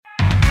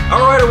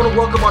right, I want to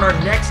welcome on our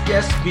next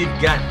guest. We've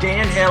got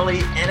Dan Hellie,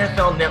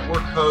 NFL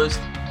Network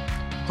host,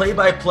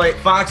 play-by-play,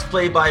 Fox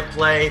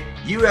play-by-play,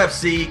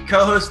 UFC,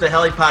 co-host of the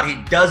Helliepod.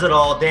 He does it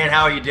all. Dan,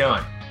 how are you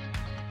doing?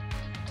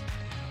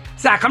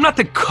 Zach, I'm not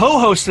the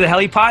co-host of the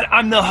Helliepod.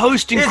 I'm the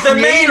host and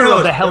creator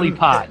of the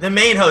Helliepod. The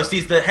main host.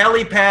 He's the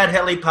Helliepod.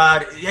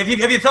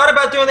 Have you thought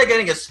about doing that,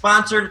 getting a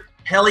sponsored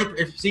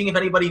seeing if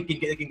anybody can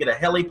get a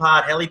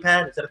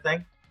Helliepad? Is that a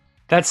thing?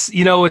 That's,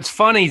 it's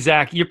funny,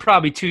 Zach. You're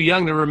probably too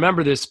young to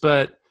remember this,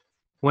 but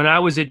when I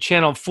was at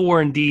Channel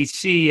 4 in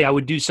D.C., I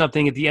would do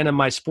something at the end of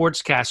my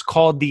sportscast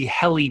called the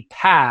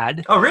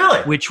Helliepad. Oh,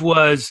 really? Which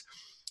was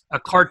a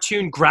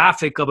cartoon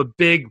graphic of a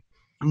big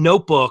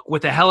notebook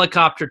with a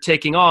helicopter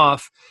taking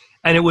off,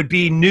 and it would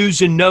be news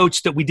and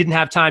notes that we didn't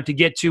have time to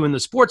get to in the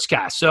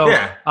sportscast. So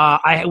yeah.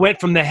 I went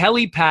from the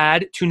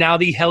Helliepad to now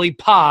the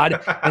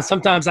Helliepod, and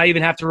sometimes I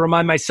even have to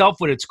remind myself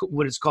what it's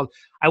called.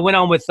 I went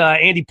on with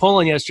Andy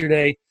Pullen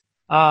yesterday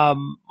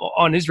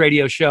on his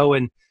radio show,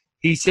 and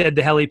he said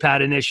the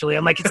Helliepad initially.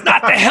 I'm like, it's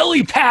not the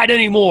Helliepad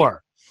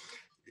anymore.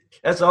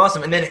 That's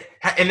awesome. And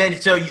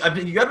then, so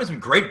you have some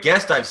great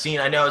guests I've seen.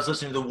 I know I was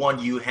listening to the one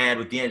you had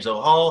with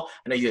D'Angelo Hall.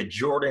 I know you had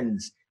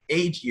Jordan's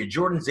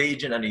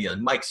agent. I know you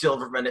had Mike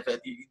Silverman.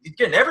 You're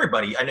getting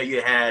everybody. I know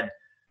you had,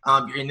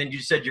 and then you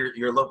said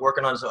you're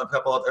working on a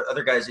couple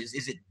other guys.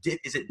 Is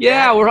it?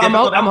 Yeah,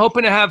 I'm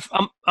hoping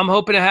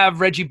to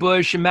have Reggie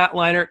Bush and Matt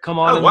Leinart come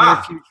on in the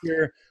near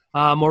future.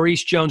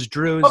 Maurice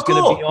Jones-Drew is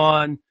going to be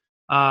on.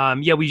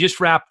 We just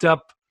wrapped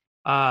up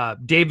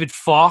David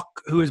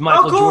Falk, who is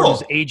Michael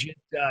Jordan's agent.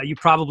 You've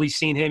probably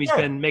seen him. He's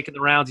been making the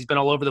rounds. He's been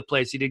all over the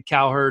place. He did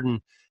Cowherd and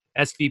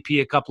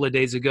SVP a couple of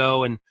days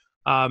ago. And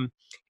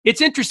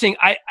it's interesting.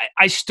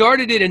 I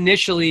started it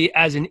initially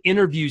as an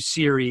interview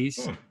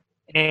series,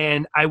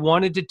 and I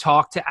wanted to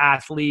talk to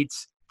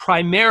athletes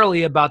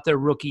primarily about their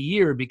rookie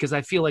year because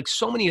I feel like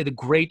so many of the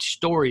great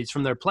stories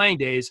from their playing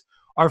days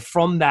are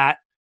from that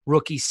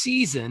rookie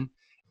season.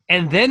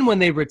 And then when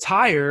they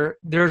retire,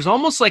 there's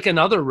almost like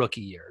another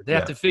rookie year. They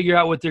have to figure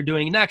out what they're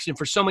doing next. And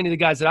for so many of the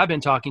guys that I've been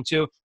talking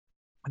to,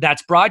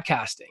 that's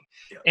broadcasting.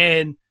 Yeah.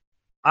 And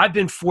I've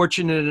been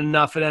fortunate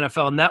enough at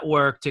NFL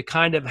Network to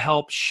kind of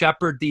help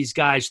shepherd these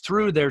guys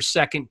through their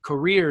second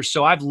career.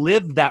 So I've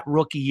lived that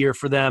rookie year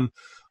for them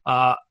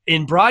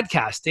in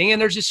broadcasting.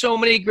 And there's just so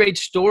many great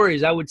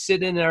stories. I would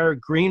sit in our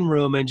green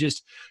room and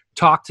just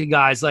talk to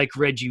guys like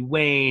Reggie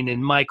Wayne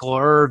and Michael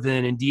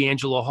Irvin and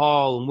D'Angelo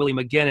Hall and Willie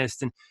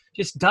McGinnis and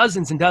just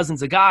dozens and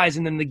dozens of guys.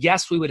 And then the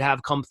guests we would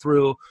have come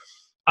through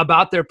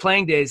about their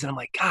playing days. And I'm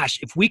like, gosh,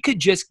 if we could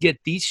just get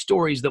these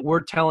stories that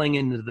we're telling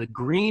into the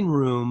green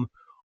room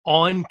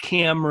on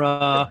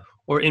camera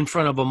or in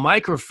front of a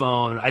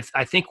microphone,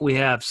 I think we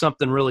have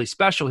something really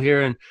special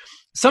here. And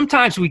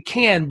sometimes we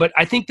can, but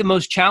I think the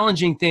most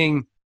challenging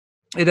thing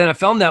at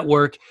NFL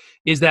Network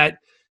is that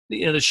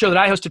the show that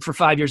I hosted for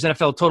 5 years,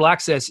 NFL Total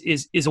Access,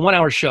 is a 1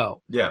 hour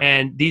show. Yeah.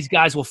 And these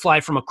guys will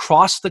fly from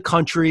across the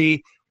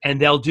country and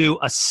they'll do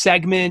a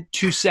segment,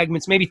 2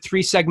 segments, maybe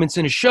 3 segments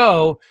in a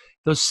show.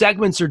 Those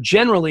segments are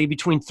generally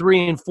between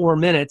 3 and 4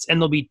 minutes, and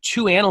there'll be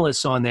 2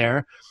 analysts on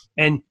there,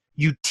 and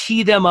you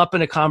tee them up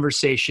in a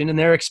conversation, and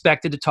they're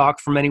expected to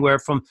talk from anywhere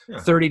from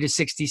 30 to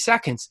 60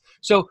 seconds.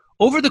 So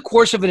over the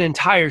course of an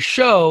entire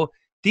show,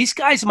 these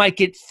guys might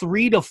get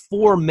 3 to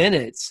 4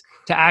 minutes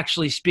to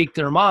actually speak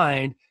their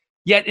mind.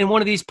 Yet in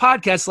one of these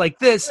podcasts like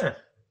this,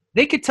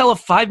 they could tell a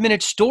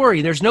 5-minute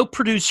story. There's no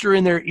producer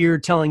in their ear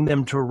telling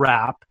them to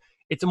rap.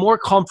 It's a more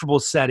comfortable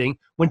setting.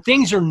 When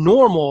things are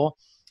normal,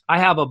 I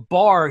have a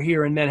bar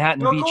here in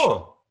Manhattan Beach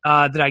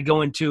that I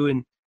go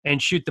into and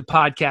shoot the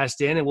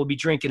podcast in, and we'll be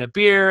drinking a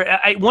beer.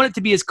 I want it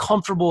to be as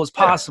comfortable as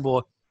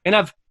possible. And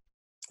I've,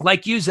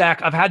 like you,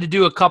 Zach, I've had to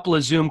do a couple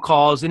of Zoom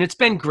calls, and it's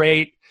been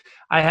great.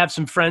 I have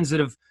some friends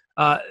that have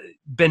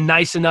been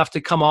nice enough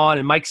to come on,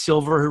 and Mike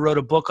Silver, who wrote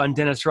a book on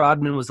Dennis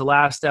Rodman, was the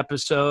last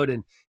episode,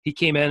 and he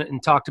came in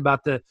and talked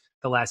about the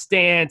Last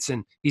Dance,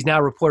 and he's now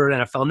a reporter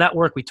at NFL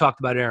Network. We talked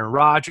about Aaron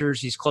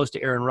Rodgers. He's close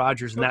to Aaron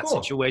Rodgers in that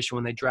situation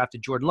when they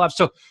drafted Jordan Love.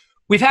 So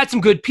we've had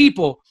some good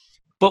people,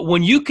 but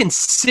when you can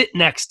sit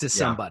next to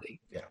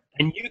somebody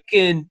and you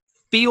can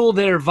feel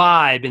their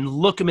vibe and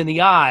look them in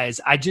the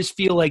eyes, I just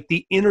feel like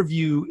the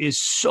interview is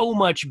so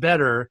much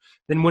better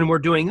than when we're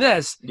doing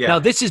this. Yeah. Now,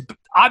 this is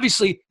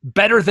obviously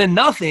better than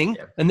nothing,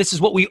 and this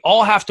is what we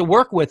all have to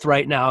work with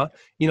right now.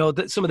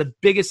 Some of the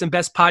biggest and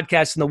best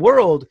podcasts in the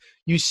world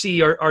you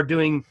see are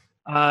doing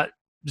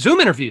Zoom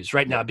interviews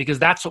right now because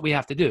that's what we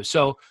have to do.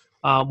 So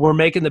we're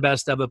making the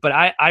best of it. But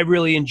I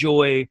really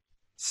enjoy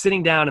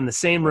sitting down in the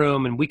same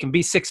room, and we can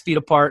be 6 feet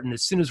apart. And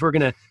as soon as we're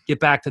going to get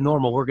back to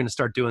normal, we're going to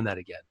start doing that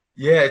again.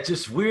 Yeah, it's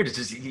just weird.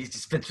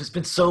 It's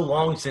been so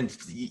long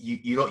since you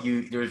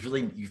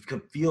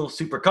can feel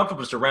super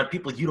comfortable just around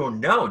people you don't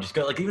know. Just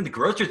go even the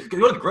grocery.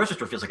 Go to the grocery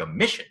store feels like a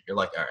mission. You're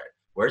like, all right,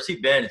 where's he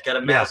been? He's got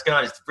a mask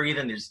on. He's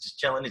breathing. He's just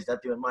chilling. He's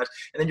not doing much.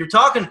 And then you're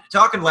talking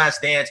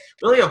Last Dance.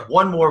 We only have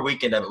one more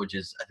weekend of it, which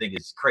is I think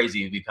is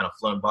crazy. We've kind of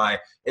flown by.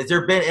 Has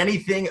there been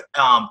anything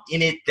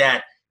in it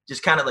that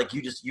just kind of like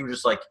you were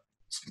just like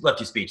left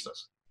you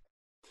speechless?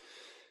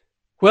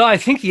 Well, I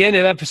think the end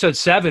of episode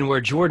 7 where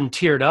Jordan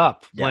teared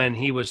up when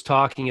he was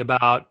talking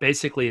about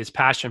basically his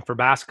passion for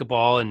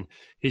basketball and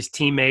his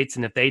teammates.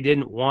 And if they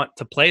didn't want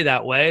to play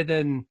that way,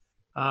 then,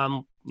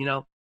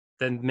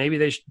 then maybe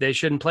they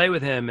shouldn't play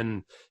with him.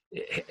 And,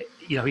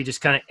 he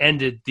just kind of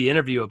ended the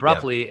interview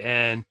abruptly.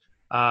 And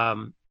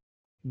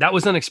that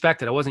was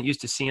unexpected. I wasn't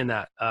used to seeing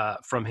that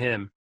from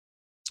him.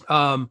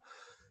 The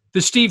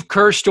Steve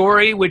Kerr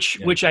story,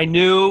 which I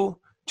knew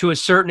to a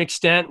certain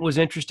extent was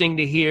interesting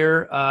to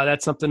hear.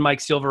 That's something Mike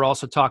Silver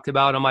also talked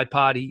about on my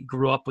pod. He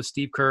grew up with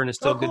Steve Kerr and is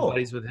still good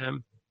buddies with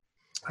him.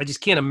 I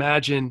just can't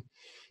imagine,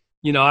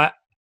 I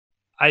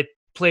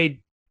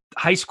played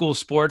high school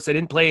sports. I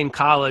didn't play in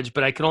college,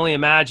 but I can only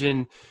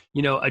imagine,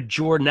 a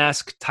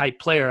Jordan-esque type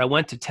player. I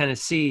went to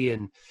Tennessee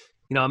and,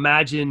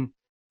 imagine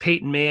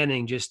Peyton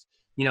Manning just,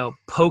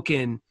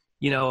 poking,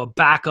 a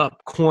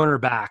backup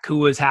cornerback who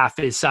was half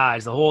his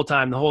size the whole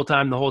time.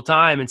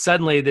 And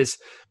suddenly this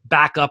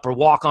backup or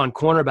walk-on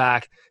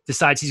cornerback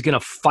decides he's going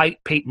to fight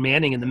Peyton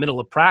Manning in the middle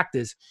of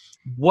practice.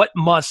 What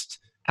must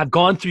have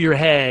gone through your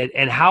head,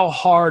 and how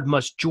hard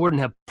must Jordan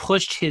have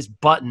pushed his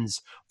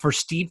buttons for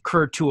Steve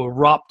Kerr to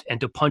erupt and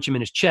to punch him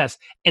in his chest,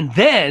 and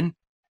then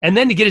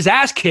to get his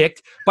ass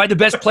kicked by the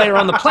best player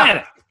on the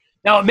planet?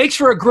 Now, it makes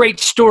for a great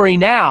story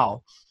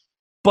now,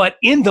 but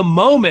in the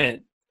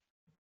moment,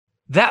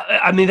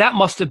 that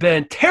must have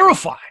been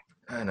terrifying.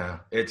 I know.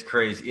 It's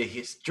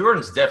crazy.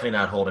 Jordan's definitely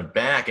not holding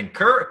back. And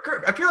Kerr,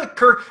 I feel like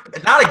Kerr,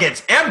 not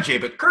against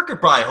MJ, but Kerr could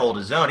probably hold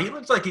his own. He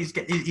looks like he's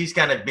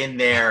kind of been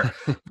there.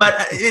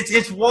 But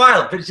it's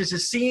wild. But it's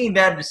just seeing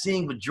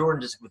with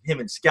Jordan, just with him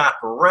and Scott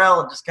Burrell,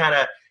 and just kind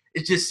of,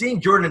 it's just seeing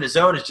Jordan in his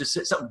own is just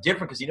something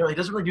different because, he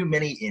doesn't really do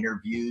many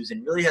interviews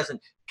and really hasn't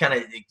kind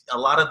of a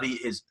lot of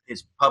his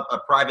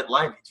private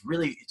life.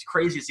 It's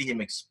crazy to see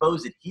him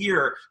expose it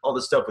here, all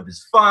the stuff with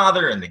his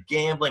father and the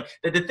gambling.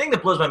 The thing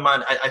that blows my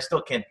mind, I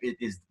still can't,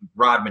 is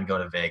Rodman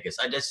going to Vegas.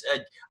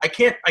 I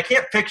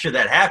can't picture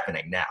that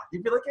happening now.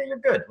 You'd be like, yeah, you're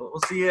good. We'll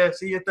see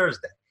you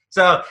Thursday.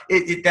 So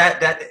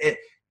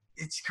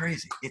it's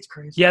crazy. It's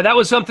crazy. Yeah, that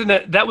was something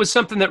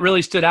that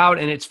really stood out.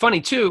 And it's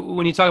funny, too,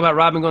 when you talk about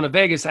Rodman going to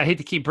Vegas, I hate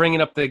to keep bringing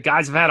up the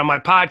guys I've had on my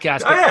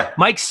podcast. But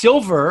Mike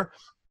Silver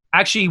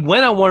actually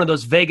went on one of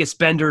those Vegas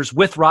benders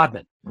with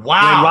Rodman.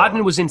 Wow. When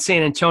Rodman was in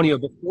San Antonio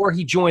before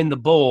he joined the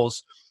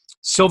Bulls,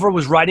 Silver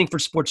was writing for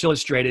Sports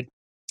Illustrated,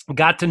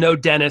 got to know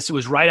Dennis. It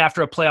was right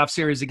after a playoff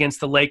series against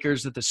the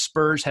Lakers that the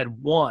Spurs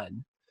had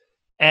won.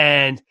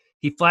 And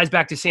he flies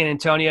back to San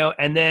Antonio,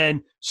 and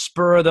then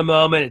spur of the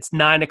moment, it's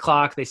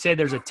 9:00. They say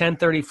there's a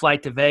 10:30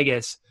 flight to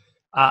Vegas.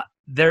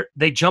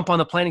 They jump on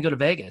the plane and go to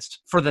Vegas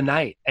for the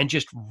night and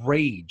just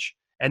rage,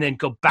 and then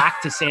go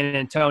back to San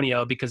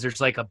Antonio because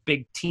there's like a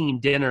big team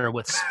dinner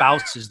with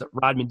spouses that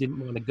Rodman didn't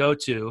want to go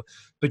to.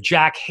 But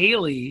Jack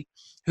Hellie,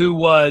 who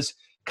was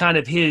kind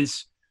of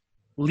his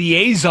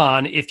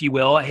liaison, if you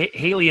will,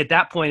 Hellie at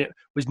that point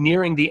was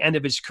nearing the end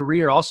of his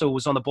career, also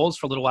was on the Bulls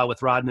for a little while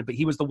with Rodman, but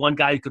he was the one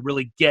guy who could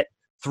really get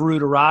through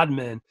to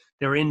Rodman.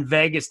 They were in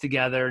Vegas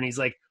together, and he's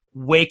like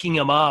waking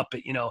him up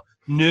at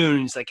noon.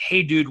 He's like,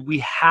 "Hey, dude, we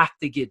have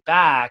to get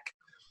back.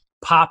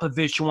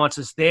 Popovich wants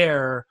us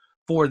there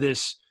for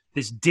this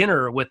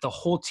dinner with the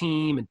whole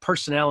team and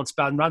personnel and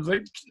spouse." And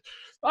Rodman's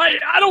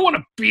like, "I don't want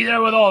to be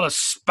there with all the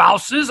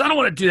spouses. I don't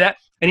want to do that."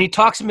 And he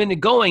talks him into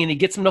going, and he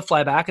gets him to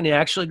fly back, and he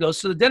actually goes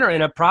to the dinner.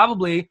 And it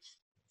probably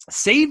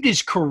saved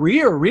his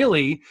career,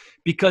 really,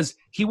 because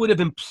he would have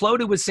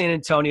imploded with San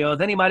Antonio.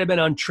 Then he might have been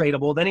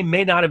untradeable. Then he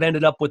may not have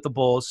ended up with the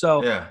Bulls.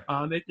 So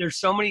there's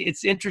so many.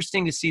 It's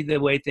interesting to see the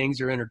way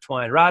things are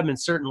intertwined.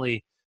 Rodman's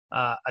certainly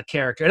a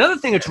character. Another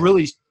thing that's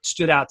really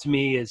stood out to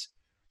me is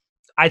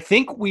I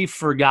think we've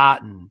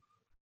forgotten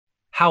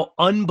how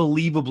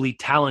unbelievably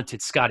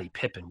talented Scottie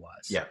Pippen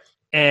was. Yeah.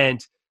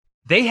 And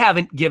they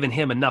haven't given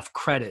him enough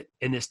credit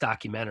in this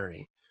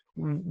documentary.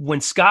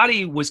 When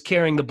Scottie was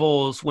carrying the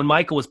Bulls, when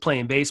Michael was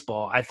playing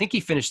baseball, I think he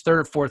finished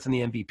 3rd or 4th in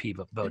the MVP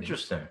voting.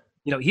 Interesting.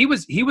 He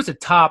was a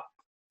top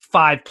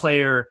 5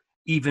 player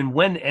even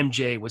when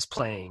MJ was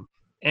playing.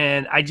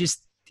 And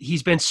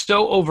he's been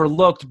so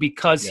overlooked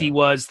because he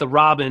was the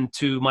Robin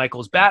to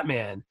Michael's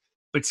Batman.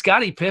 But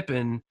Scottie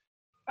Pippen,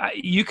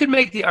 you could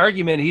make the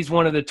argument he's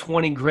one of the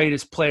 20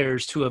 greatest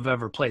players to have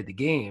ever played the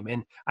game.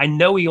 And I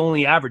know he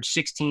only averaged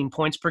 16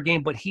 points per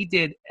game, but he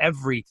did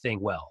everything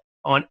well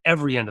on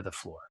every end of the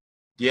floor.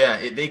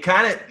 Yeah, they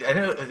kind of, I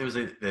know it was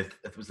the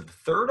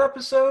 3rd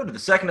episode or the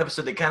 2nd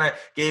episode, they kind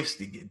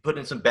of put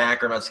in some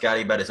background on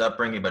Scottie, about his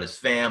upbringing, about his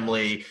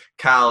family,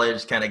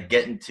 college, kind of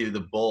getting to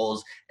the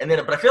Bulls. And then,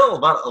 but I feel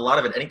about a lot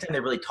of it, anytime they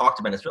really talked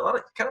about it, it's a lot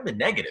of kind of been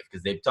negative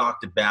because they've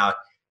talked about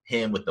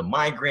him with the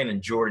migraine,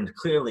 and Jordan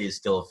clearly is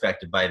still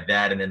affected by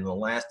that. And then in the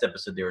last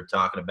episode, they were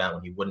talking about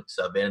when he wouldn't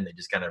sub in, they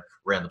just kind of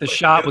ran the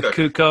shot with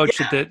Kukoc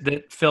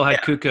that Phil had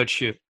Kukoc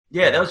shoot.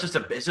 Yeah, that was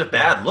it's a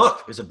bad look.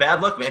 It was a bad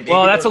look, man.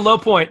 Well, that's a low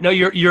point. No,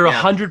 you're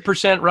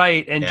 100%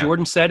 right. And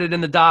Jordan said it in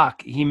the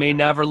doc. He may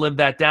never live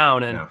that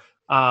down. And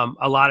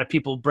a lot of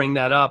people bring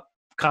that up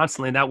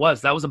constantly. And that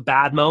was a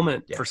bad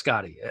moment for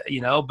Scottie,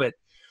 but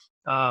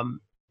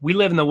we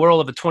live in the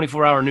world of a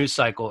 24-hour news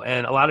cycle,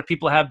 and a lot of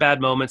people have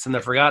bad moments and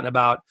they're forgotten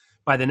about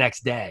by the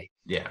next day.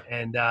 Yeah.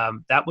 And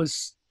that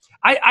was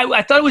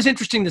I thought it was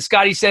interesting that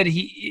Scotty said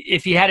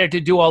if he had it to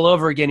do all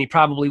over again, he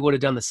probably would have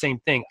done the same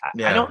thing.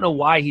 I don't know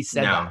why he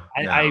said that.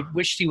 I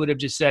wish he would have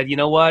just said, you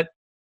know what?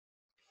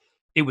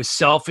 It was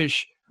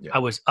selfish. Yeah. I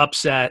was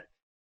upset,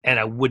 and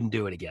I wouldn't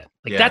do it again.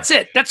 That's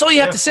it. That's all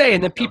you have to say.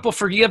 And then people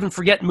forgive and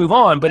forget and move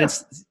on. But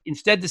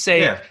instead to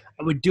say I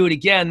would do it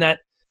again,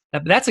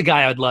 that's a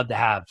guy I'd love to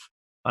have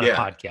on a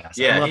podcast.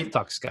 Yeah, I'd love to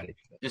talk to Scotty.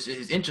 Just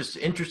his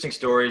interesting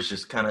stories.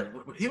 Just kind of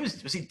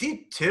was he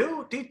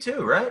D2,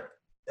 right?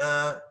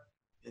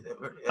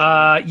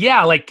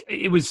 Like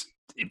it was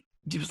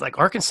like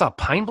Arkansas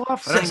Pine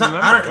Bluff.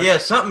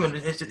 Something.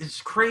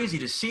 It's crazy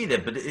to see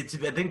that, but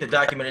I think the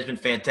documentary has been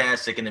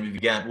fantastic, and then we've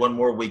got one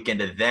more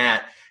weekend of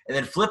that, and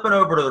then flipping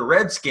over to the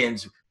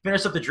Redskins.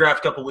 Finished up the draft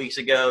a couple weeks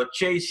ago.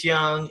 Chase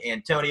Young,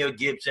 Antonio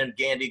Gibson,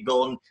 Gandy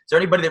Golden. Is there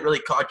anybody that really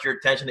caught your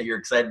attention that you're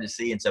excited to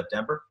see in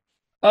September?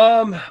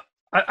 I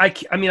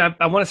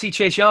want to see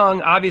Chase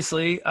Young,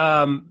 obviously.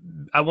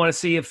 I want to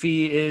see if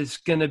he is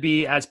going to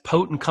be as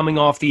potent coming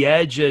off the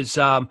edge as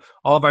all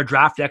of our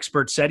draft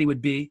experts said he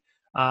would be.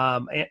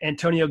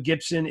 Antonio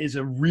Gibson is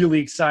a really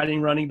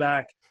exciting running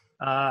back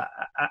out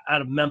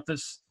of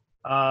Memphis.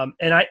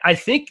 And I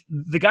think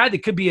the guy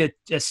that could be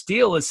a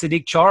steal is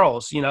Sadiq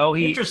Charles. He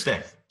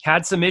Interesting.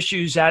 Had some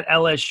issues at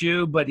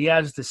LSU, but he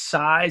has the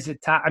size.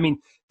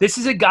 This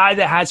is a guy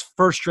that has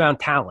first-round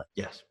talent.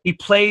 Yes. He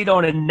played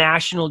on a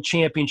national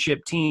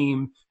championship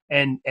team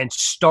and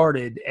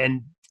started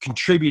and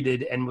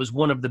contributed and was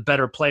one of the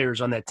better players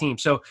on that team.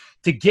 So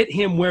to get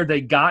him where they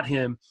got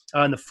him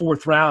in the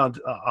fourth round,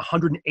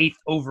 108th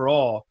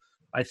overall,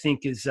 I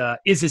think is a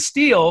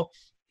steal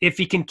if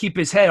he can keep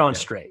his head on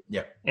straight.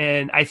 Yeah.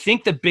 And I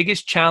think the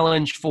biggest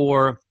challenge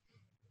for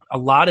a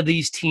lot of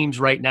these teams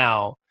right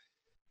now,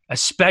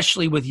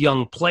 especially with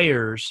young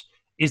players,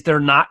 is they're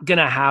not going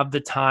to have the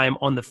time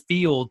on the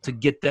field to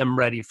get them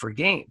ready for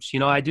games.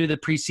 I do the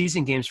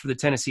preseason games for the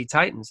Tennessee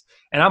Titans,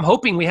 and I'm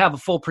hoping we have a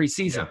full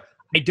preseason. Yeah.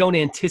 I don't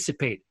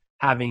anticipate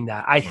having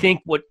that. I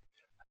think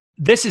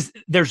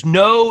there's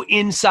no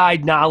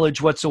inside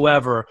knowledge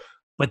whatsoever,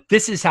 but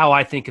this is how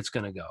I think it's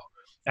going to go.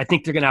 I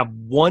think they're going to have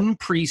one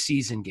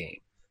preseason game.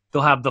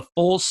 They'll have the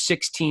full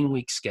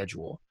 16-week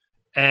schedule,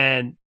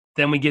 and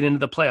then we get into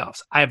the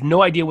playoffs. I have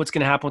no idea what's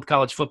going to happen with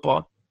college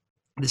football.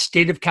 The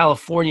state of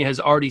California has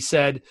already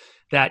said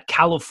that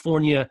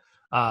California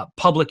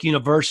public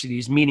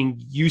universities,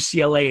 meaning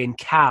UCLA and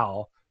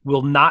Cal,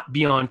 will not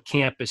be on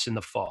campus in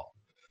the fall.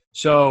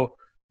 So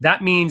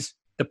that means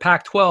the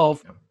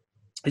Pac-12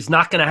 is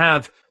not going to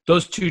have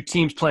those two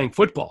teams playing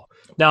football.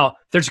 Now,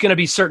 there's going to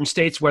be certain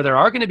states where there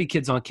are going to be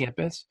kids on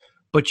campus,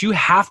 but you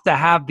have to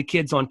have the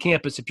kids on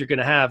campus if you're going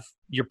to have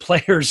your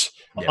players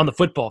on the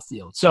football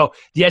field. So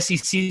the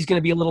SEC is going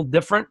to be a little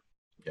different.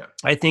 Yeah.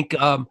 I think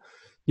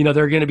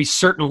there are going to be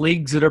certain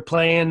leagues that are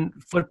playing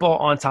football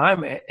on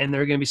time, and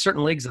there are going to be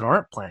certain leagues that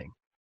aren't playing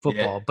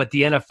football. Yeah. But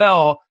the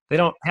NFL, they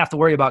don't have to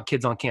worry about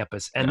kids on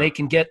campus, and they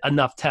can get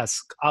enough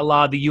tests a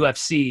la the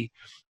UFC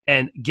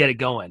and get it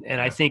going.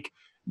 And I think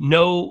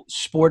no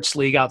sports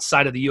league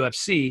outside of the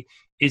UFC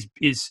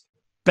is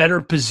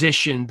better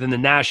positioned than the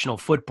National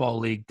Football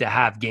League to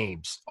have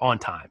games on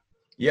time.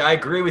 Yeah, I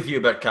agree with you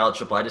about college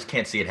football. I just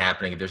can't see it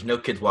happening. If there's no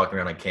kids walking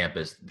around on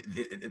campus,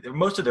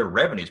 most of their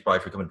revenue is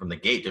probably coming from the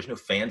gate. There's no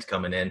fans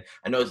coming in.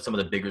 I know that some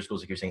of the bigger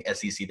schools, like you're saying,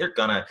 SEC, they're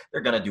gonna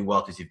do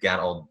well because you've got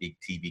all the big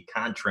TV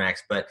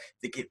contracts. But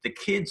the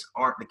kids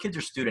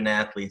are student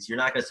athletes. You're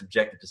not going to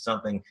subject them to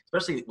something,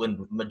 especially when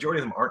the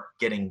majority of them aren't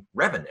getting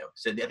revenue.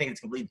 So I think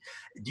it's complete.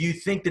 Do you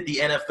think that the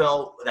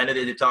NFL? I know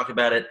they talked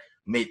about it.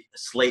 May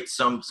slate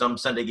some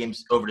Sunday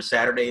games over to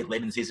Saturday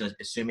late in the season,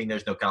 assuming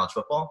there's no college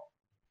football.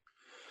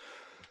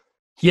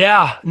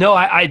 Yeah, no,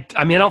 I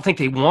don't think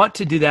they want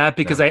to do that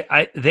because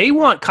they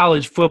want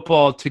college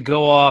football to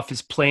go off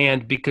as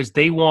planned because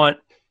they want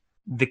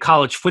the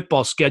college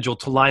football schedule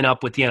to line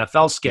up with the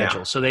NFL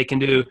schedule so they can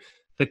do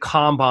the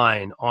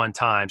combine on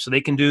time, so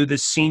they can do the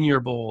Senior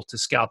Bowl to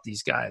scout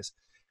these guys.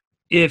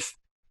 If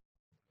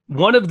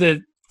one of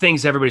the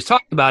things everybody's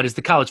talking about is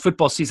the college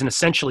football season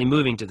essentially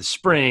moving to the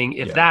spring,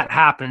 if that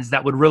happens,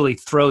 that would really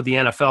throw the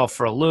NFL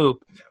for a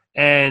loop.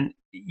 And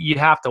you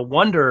have to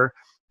wonder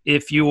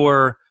if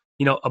you're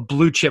a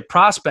blue chip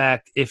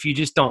prospect if you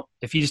just don't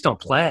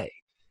play,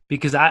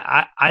 because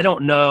I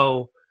don't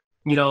know,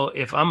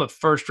 if I'm a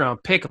first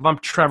round pick, if I'm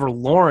Trevor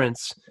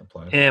Lawrence,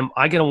 am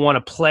I going to want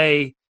to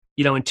play,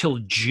 until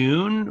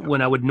June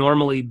when I would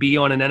normally be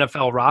on an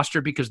NFL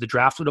roster because the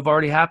draft would have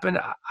already happened?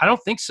 I don't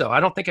think so.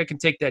 I don't think I can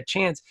take that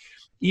chance,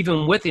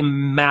 even with a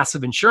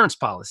massive insurance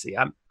policy.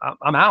 I'm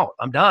out.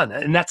 I'm done.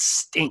 And that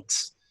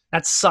stinks.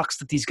 That sucks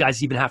that these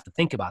guys even have to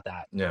think about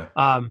that. Yeah.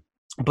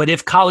 But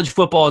if college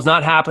football is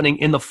not happening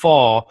in the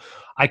fall,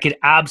 I could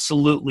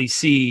absolutely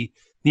see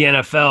the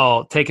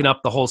NFL taking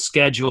up the whole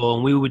schedule,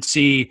 and we would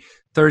see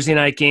Thursday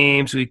night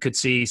games, we could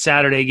see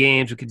Saturday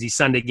games, we could see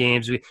Sunday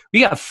games. We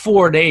got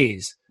 4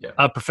 days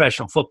of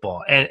professional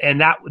football, and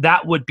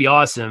that would be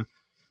awesome.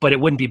 but it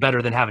wouldn't be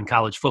better than having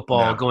college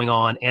football going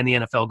on and the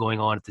NFL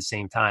going on at the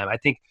same time. I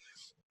think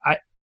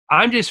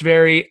I'm just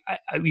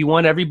we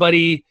want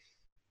everybody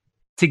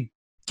to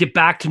get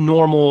back to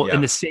normal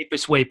in the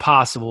safest way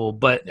possible.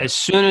 But as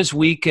soon as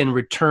we can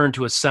return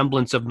to a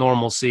semblance of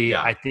normalcy,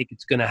 I think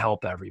it's going to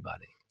help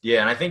everybody.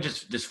 Yeah, and I think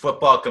just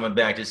football coming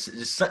back, just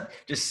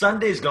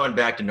Sundays going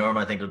back to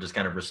normal. I think it'll just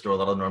kind of restore a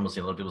lot of normalcy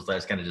in a lot of people's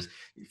lives. Kind of just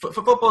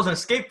football is an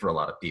escape for a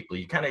lot of people.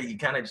 You kind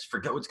of just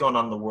forget what's going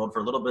on in the world for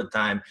a little bit of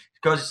time.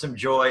 It causes some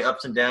joy,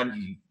 ups and downs.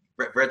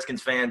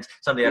 Redskins fans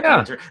someday after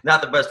winter,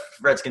 not the best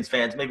Redskins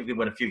fans. Maybe we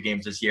win a few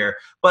games this year,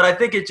 but I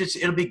think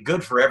it'll be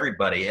good for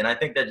everybody. And I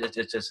think that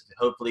it's just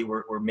hopefully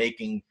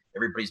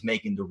everybody's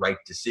making the right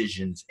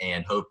decisions,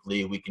 and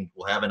hopefully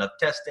we'll have enough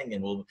testing,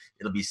 and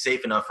it'll be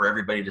safe enough for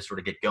everybody to sort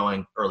of get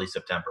going early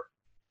September.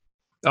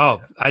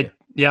 Oh, I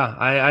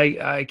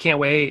can't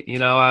wait. You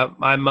know,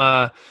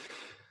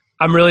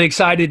 I'm really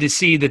excited to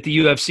see that the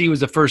UFC was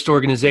the first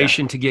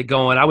organization to get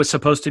going. I was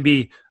supposed to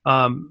be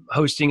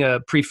hosting a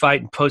pre-fight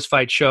and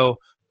post-fight show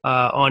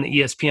on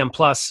ESPN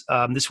Plus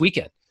this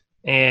weekend.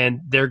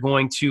 And they're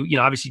going to,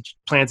 obviously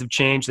plans have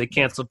changed. They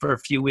canceled for a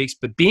few weeks.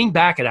 But being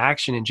back at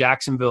action in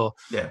Jacksonville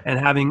and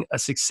having a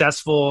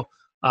successful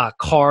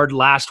card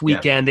last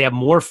weekend, they have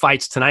more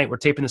fights tonight. We're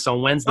taping this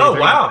on Wednesday. Oh,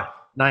 wow.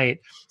 Night.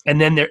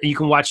 And then you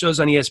can watch those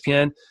on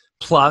ESPN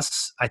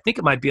Plus. I think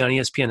it might be on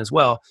ESPN as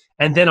well.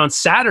 And then on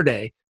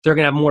Saturday, they're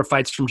going to have more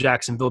fights from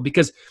Jacksonville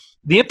because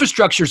the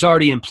infrastructure is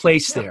already in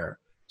place there.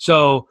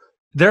 So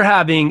they're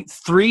having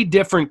 3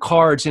 different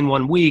cards in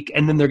 1 week,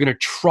 and then they're going to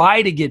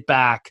try to get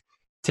back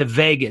to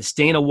Vegas.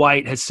 Dana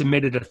White has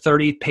submitted a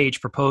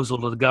 30-page proposal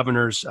to the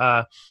governors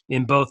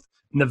in both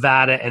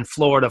Nevada and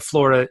Florida.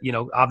 Florida,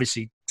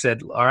 obviously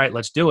said, all right,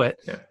 let's do it.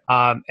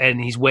 Yeah.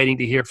 And he's waiting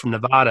to hear from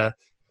Nevada.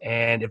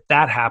 And if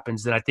that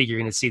happens, then I think you're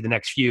going to see the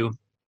next few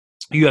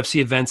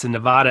UFC events in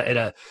Nevada at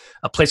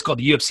a place called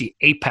the UFC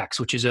Apex,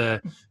 which is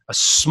a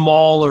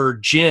smaller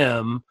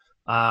gym.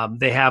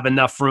 They have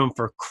enough room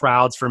for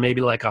crowds for maybe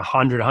like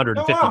 100,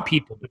 150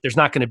 people, but there's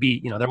not going to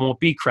be, there won't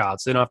be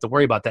crowds. They don't have to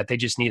worry about that. They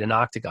just need an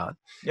octagon.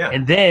 Yeah.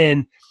 And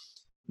then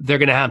they're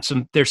going to have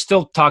they're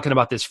still talking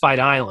about this Fight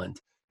Island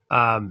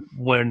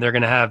when they're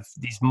going to have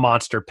these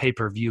monster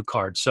pay-per-view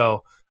cards.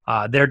 So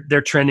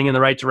they're trending in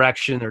the right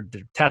direction. They're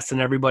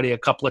testing everybody a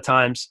couple of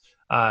times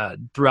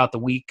throughout the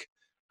week.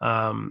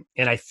 And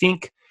I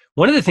think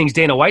one of the things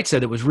Dana White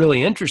said that was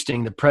really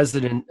interesting, the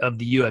president of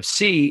the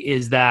UFC,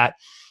 is that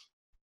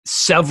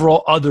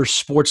several other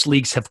sports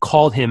leagues have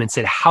called him and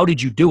said, how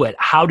did you do it?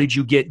 How did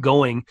you get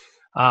going?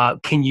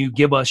 Can you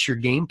give us your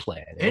game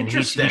plan?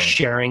 Interesting. And he's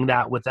sharing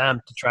that with them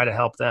to try to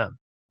help them.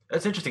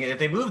 That's interesting. If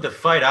they move the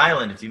Fight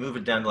Island, if you move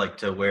it down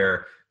to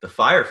where the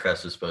Fire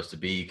Fest was supposed to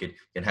be, you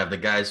can have the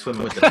guys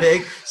swim with the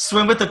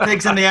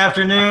pigs in the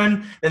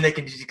afternoon, then you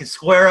can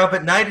square up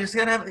at night. Just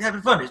gotta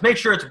have fun. Just make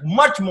sure it's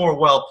much more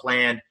well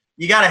planned.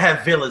 You got to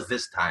have villas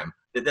this time.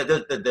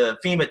 The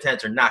FEMA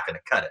tents are not going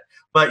to cut it.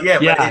 But you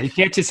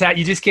can't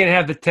you just can't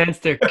have the tents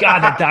there.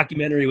 God, that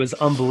documentary was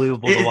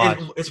unbelievable to watch.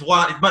 It's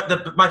wild.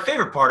 But my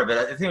favorite part of it,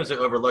 I think it was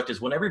overlooked,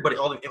 is when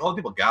all the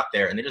people got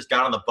there and they just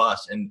got on the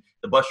bus, and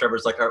the bus driver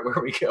was like, all right, where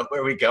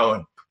are we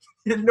going?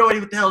 He didn't know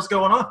what the hell's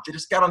going on. They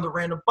just got on the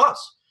random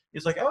bus.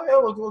 He's like, oh, yeah,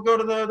 we'll go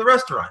to the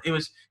restaurant.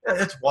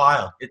 It's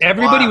wild.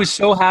 Everybody was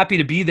so happy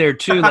to be there,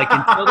 too. Like,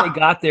 until they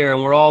got there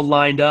and we're all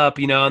lined up,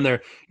 and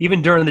they're,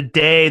 even during the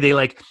day,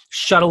 they,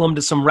 shuttle them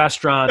to some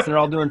restaurants, and they're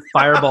all doing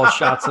fireball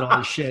shots and all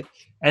this shit.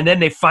 And then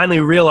they finally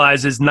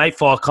realize as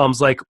nightfall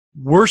comes,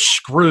 we're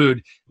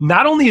screwed.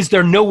 Not only is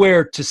there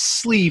nowhere to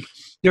sleep,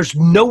 there's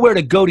nowhere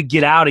to go to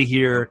get out of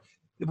here.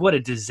 What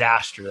a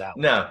disaster that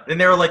was. No. And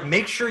they were like,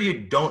 make sure you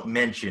don't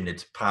mention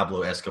it's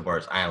Pablo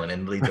Escobar's island.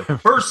 And the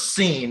first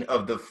scene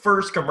of the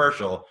first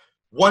commercial,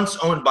 once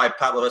owned by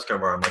Pablo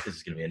Escobar, I'm like, this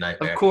is going to be a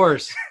nightmare. Of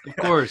course.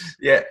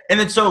 Yeah. And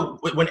then so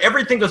when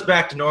everything goes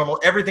back to normal,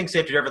 everything's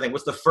safe to everything,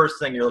 what's the first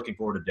thing you're looking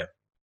forward to do?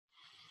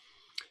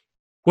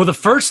 Well, the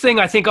first thing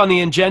I think on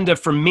the agenda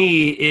for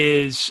me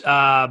is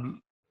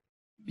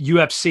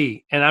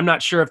UFC, and I'm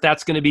not sure if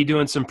that's going to be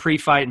doing some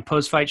pre-fight and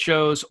post-fight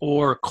shows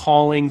or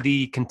calling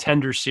the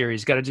Contender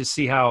Series. Got to just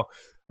see how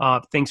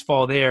things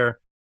fall there,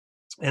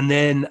 and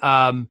then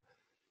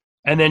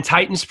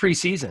Titans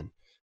preseason.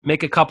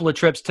 Make a couple of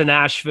trips to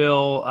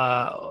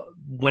Nashville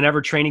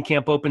whenever training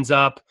camp opens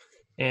up,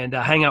 and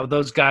hang out with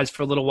those guys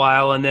for a little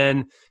while, and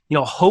then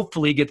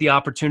hopefully get the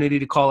opportunity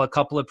to call a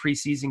couple of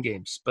preseason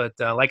games. But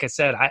like I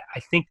said, I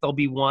think there'll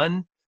be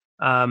one.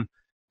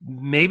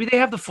 Maybe they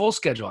have the full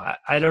schedule.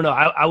 I don't know.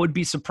 I would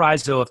be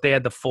surprised, though, if they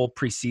had the full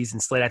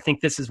preseason slate. I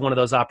think this is one of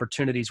those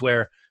opportunities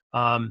where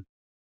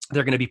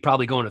they're going to be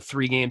probably going to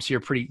 3 games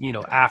here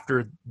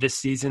after this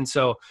season.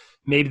 So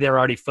maybe they're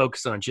already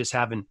focused on just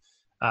having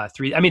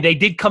 3. I mean, they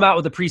did come out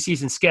with the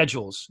preseason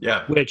schedules,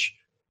 which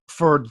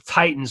for the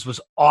Titans was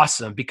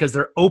awesome because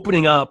they're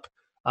opening up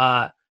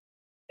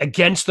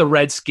against the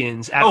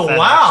Redskins at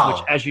FedEx,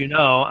 which, as you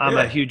know, I'm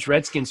a huge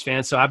Redskins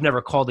fan, so I've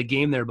never called a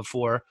game there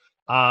before.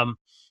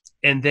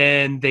 And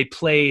then they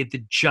played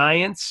the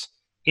Giants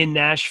in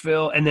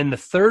Nashville. And then the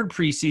third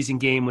preseason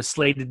game was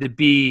slated to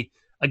be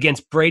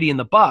against Brady and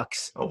the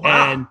Bucs. Oh,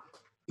 wow. And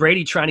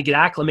Brady, trying to get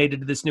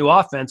acclimated to this new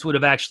offense, would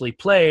have actually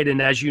played.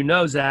 And as you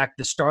know, Zach,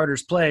 the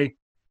starters play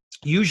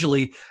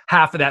usually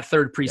half of that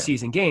third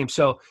preseason game.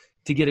 So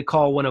to get a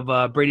call one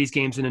of Brady's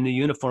games in a new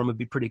uniform would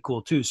be pretty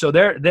cool too. So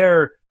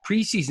their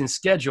preseason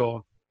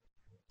schedule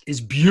is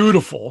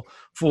beautiful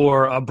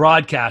for a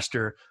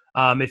broadcaster.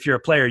 If you're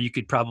a player, you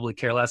could probably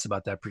care less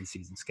about that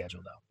preseason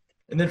schedule, though.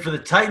 And then for the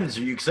Titans,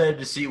 are you excited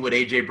to see what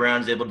A.J.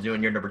 Brown's able to do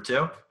in year number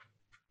 2?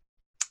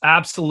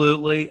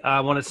 Absolutely.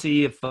 I want to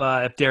see if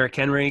Derrick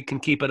Henry can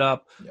keep it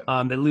up.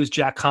 Yep. They lose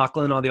Jack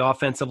Conklin on the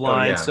offensive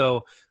line,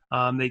 so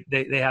they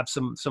have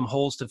some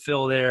holes to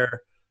fill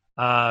there.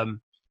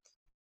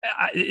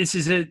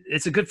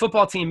 It's a good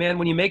football team, man.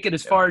 When you make it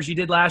as far as you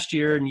did last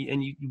year, and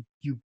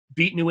you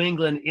beat New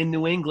England in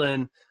New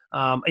England,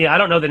 I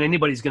don't know that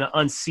anybody's going to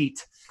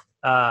unseat.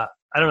 I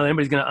don't know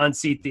anybody's going to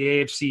unseat the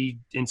AFC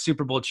and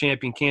Super Bowl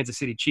champion Kansas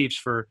City Chiefs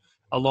for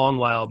a long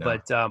while. No.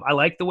 But I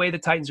like the way the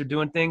Titans are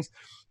doing things.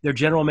 Their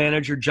general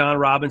manager, John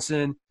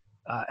Robinson,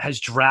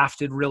 has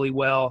drafted really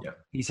well. Yeah.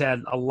 He's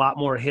had a lot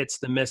more hits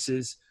than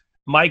misses.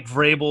 Mike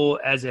Vrabel,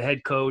 as a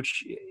head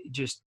coach,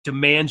 just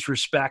demands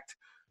respect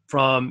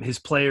from his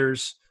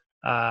players.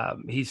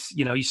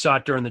 You saw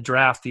it during the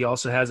draft. He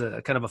also has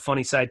a kind of a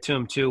funny side to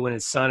him too, when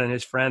his son and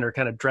his friend are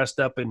kind of dressed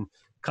up in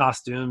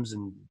costumes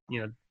and,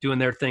 doing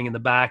their thing in the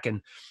back.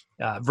 And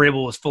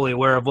Vrabel was fully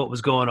aware of what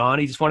was going on.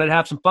 He just wanted to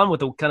have some fun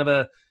with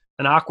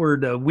an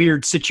awkward,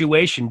 weird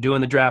situation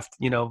doing the draft,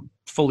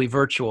 fully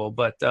virtual.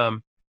 But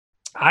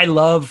I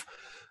love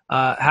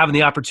having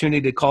the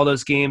opportunity to call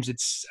those games.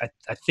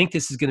 I think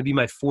this is going to be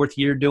my 4th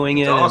year doing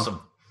it. It's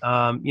awesome.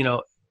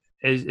 And,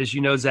 as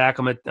you know, Zach,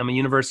 I'm a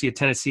University of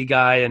Tennessee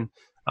guy, and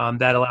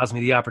that allows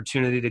me the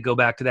opportunity to go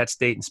back to that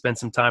state and spend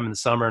some time in the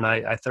summer, and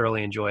I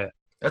thoroughly enjoy it.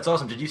 That's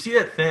awesome. Did you see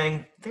that thing?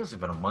 I think it was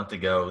about a month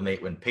ago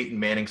when Peyton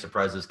Manning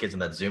surprised those kids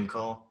on that Zoom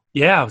call.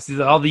 Yeah,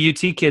 all the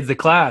UT kids, the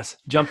class,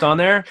 jumped on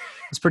there.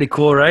 It's pretty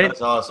cool, right?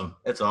 That's awesome.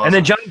 That's awesome. And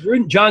then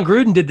John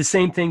Gruden did the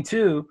same thing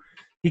too.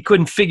 He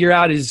couldn't figure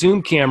out his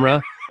Zoom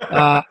camera,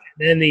 and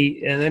then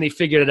he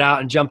figured it out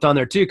and jumped on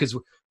there too. Because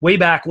way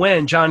back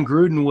when, John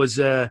Gruden was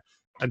a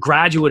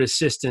graduate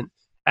assistant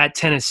at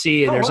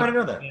Tennessee, and I didn't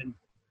know that.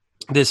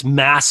 This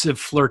massive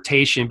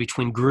flirtation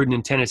between Gruden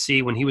and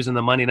Tennessee when he was in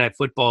the Monday Night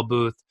Football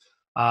booth.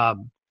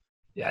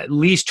 At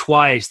least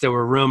twice there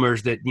were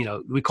rumors that,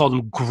 we called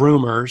them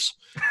groomers,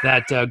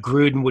 that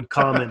Gruden would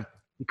come and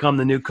become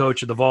the new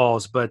coach of the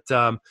Vols. But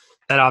that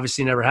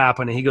obviously never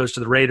happened. And he goes to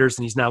the Raiders,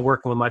 and he's now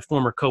working with my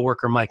former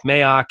coworker, Mike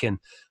Mayock. And,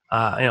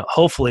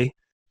 hopefully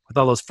with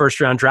all those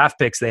first-round draft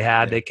picks they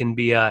had, they can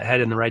be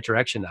headed in the right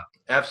direction now.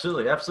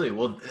 Absolutely, absolutely.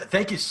 Well,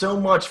 thank you so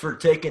much for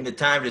taking the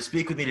time to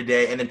speak with me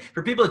today. And then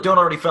for people that don't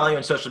already follow you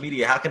on social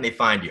media, how can they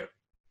find you?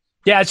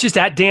 Yeah, it's just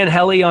at Dan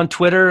Hellie on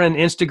Twitter and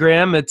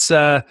Instagram. It's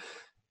Hellie,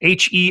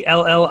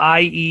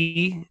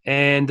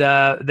 and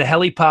the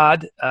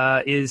Helliepod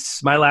is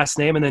my last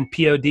name, and then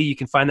POD. You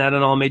can find that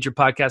on all major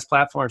podcast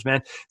platforms,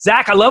 man.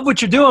 Zach, I love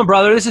what you're doing,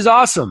 brother. This is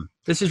awesome.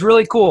 This is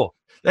really cool.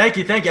 Thank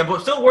you. I'm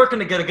still working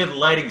to get a good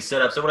lighting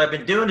setup. So what I've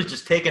been doing is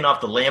just taking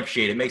off the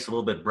lampshade. It makes it a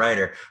little bit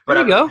brighter. But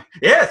there you go.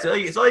 Yeah, so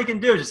it's all you can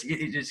do.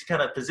 You just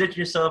kind of position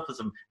yourself with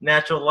some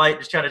natural light,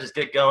 just trying to just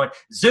get going.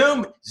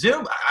 Zoom.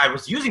 I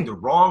was using the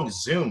wrong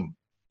Zoom.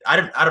 I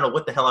don't know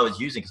what the hell I was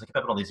using, because I kept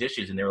having all these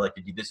issues, and they were like,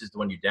 "This is the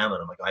one you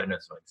download." I'm like, "I didn't know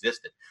this one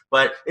existed."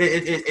 But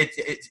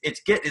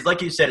it's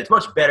like you said, it's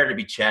much better to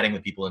be chatting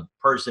with people in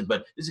person.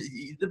 But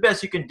the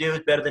best you can do is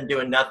better than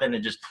doing nothing,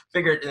 and just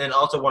figure it. And then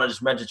also want to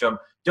just mention, I'm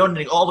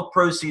donating all the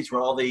proceeds from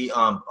all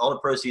the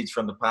proceeds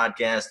from the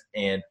podcast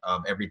and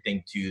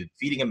everything to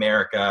Feeding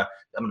America.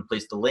 I'm going to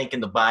place the link in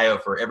the bio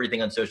for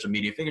everything on social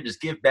media. Figure just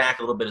give back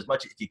a little bit as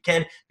much if you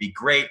can. Be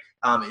great.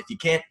 If you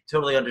can't,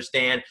 totally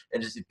understand.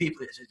 And just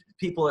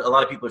people, a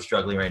lot of people are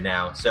struggling right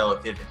now.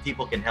 So if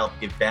people can help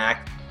give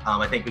back,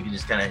 I think we can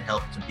just kind of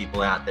help some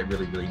people out that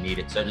really, really need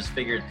it. So I just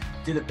figured,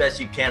 do the best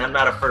you can. I'm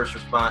not a first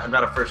responder. I'm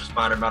not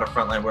a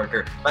frontline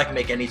worker. If I can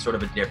make any sort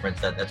of a difference,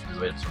 that's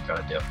really what I'm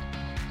trying to do.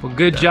 Well,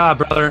 good job,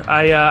 brother.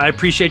 I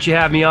appreciate you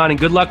having me on, and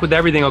good luck with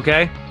everything,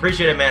 okay?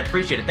 Appreciate it, man.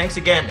 Appreciate it. Thanks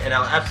again, and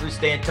I'll absolutely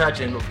stay in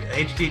touch. And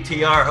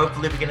HTTR,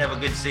 hopefully we can have a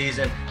good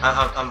season.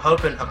 I'm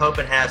hoping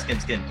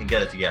Haskins can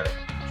get it together.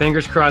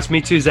 Fingers crossed.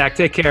 Me too, Zach.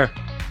 Take care.